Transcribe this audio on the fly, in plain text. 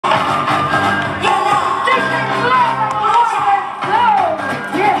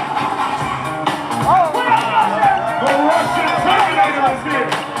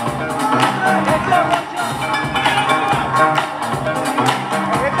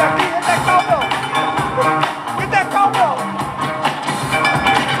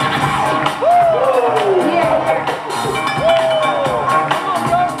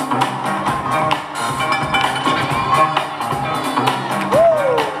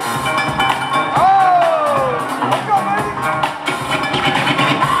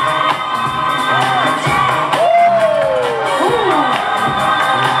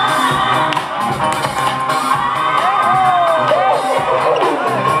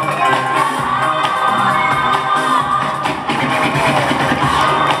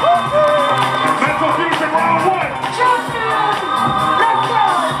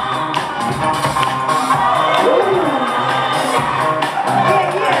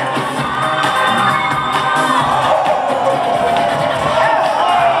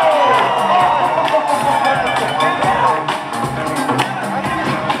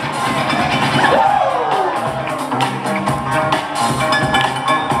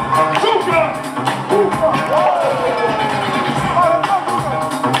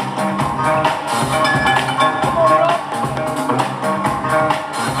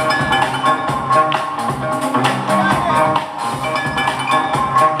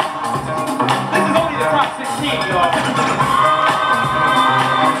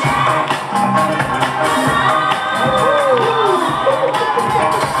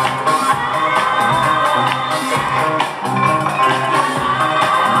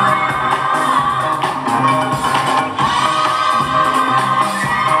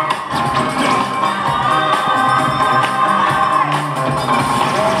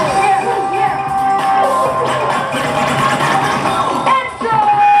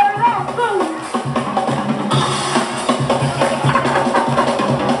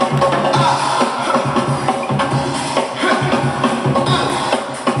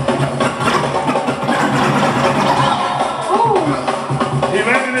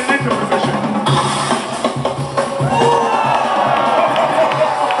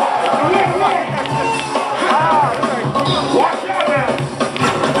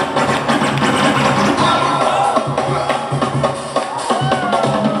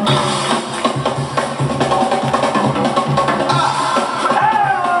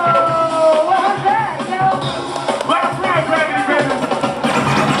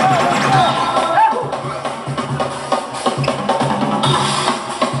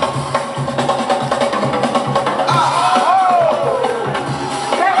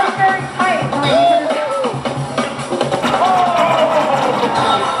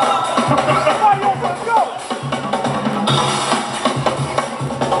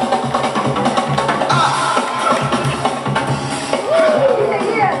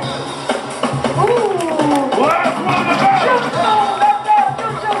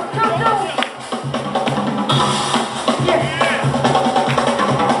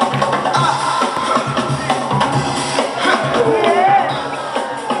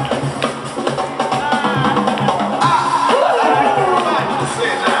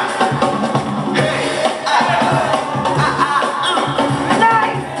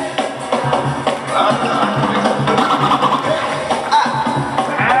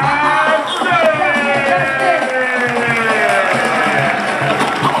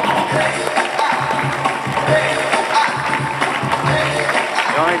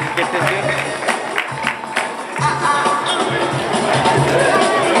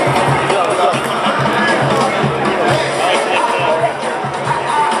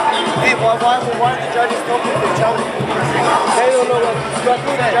Why are the judges talking to each other? They don't know what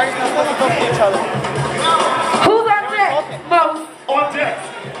the judges are supposed to talk to each other. Who's on deck? Most. On deck.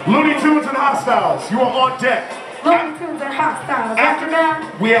 Looney Tunes and Hostiles. You are on deck. Looney Tunes and Hostiles. After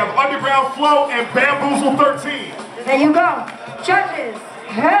that, we have Underground Flow and Bamboozle 13. There you go. Judges,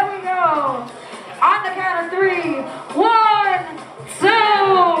 here we go. On the count of 3. 1.